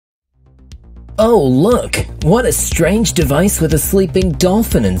Oh look, what a strange device with a sleeping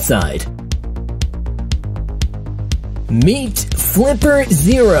dolphin inside. Meet Flipper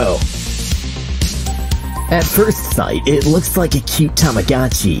Zero. At first sight, it looks like a cute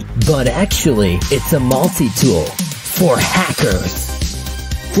Tamagotchi, but actually, it's a multi-tool for hackers.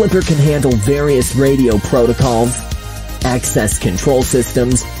 Flipper can handle various radio protocols, access control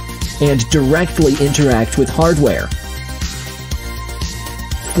systems, and directly interact with hardware.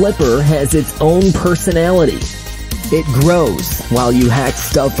 Flipper has its own personality. It grows while you hack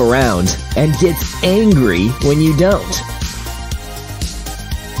stuff around and gets angry when you don't.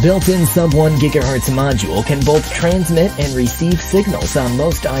 Built-in sub-1 GHz module can both transmit and receive signals on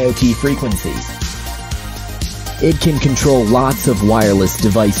most IoT frequencies. It can control lots of wireless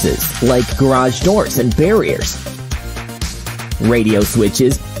devices, like garage doors and barriers, radio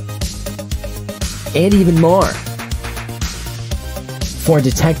switches, and even more. For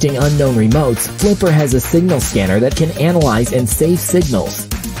detecting unknown remotes, Flipper has a signal scanner that can analyze and save signals.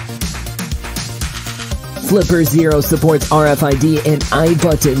 Flipper Zero supports RFID and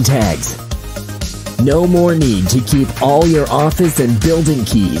iButton tags. No more need to keep all your office and building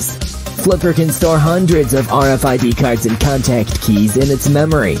keys. Flipper can store hundreds of RFID cards and contact keys in its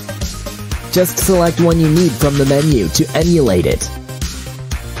memory. Just select one you need from the menu to emulate it.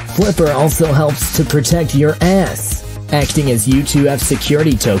 Flipper also helps to protect your ass, acting as U2F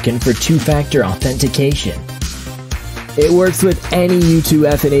security token for two-factor authentication. It works with any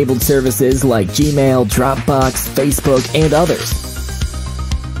U2F-enabled services like Gmail, Dropbox, Facebook, and others.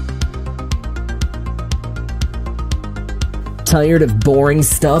 Tired of boring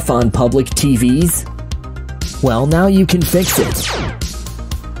stuff on public TVs? Well, now you can fix it.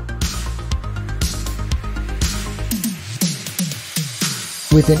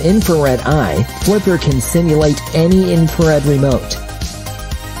 With an infrared eye, Flipper can simulate any infrared remote.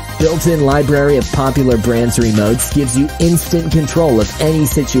 Built-in library of popular brands remotes gives you instant control of any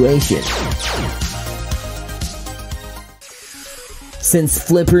situation. Since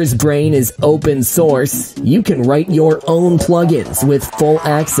Flipper's brain is open source, you can write your own plugins with full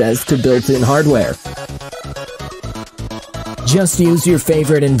access to built-in hardware. Just use your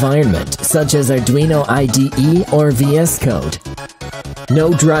favorite environment, such as Arduino IDE or VS Code.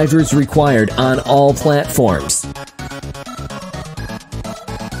 No drivers required on all platforms.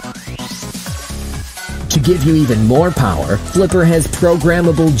 To give you even more power, Flipper has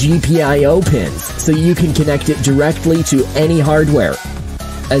programmable GPIO pins, so you can connect it directly to any hardware,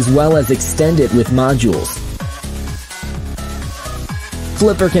 as well as extend it with modules.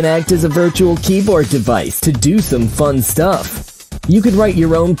 Flipper can act as a virtual keyboard device to do some fun stuff. You could write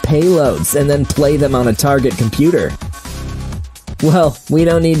your own payloads and then play them on a target computer. Well, we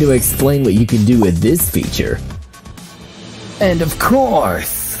don't need to explain what you can do with this feature. And of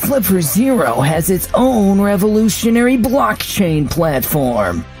course, Flipper Zero has its own revolutionary blockchain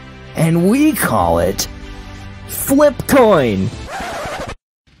platform, and we call it Flipcoin.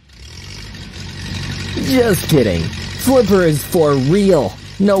 Just kidding. Flipper is for real.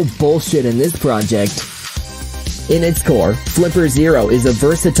 No bullshit in this project. In its core, Flipper Zero is a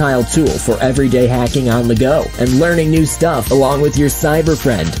versatile tool for everyday hacking on the go and learning new stuff along with your cyber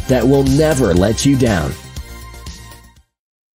friend that will never let you down.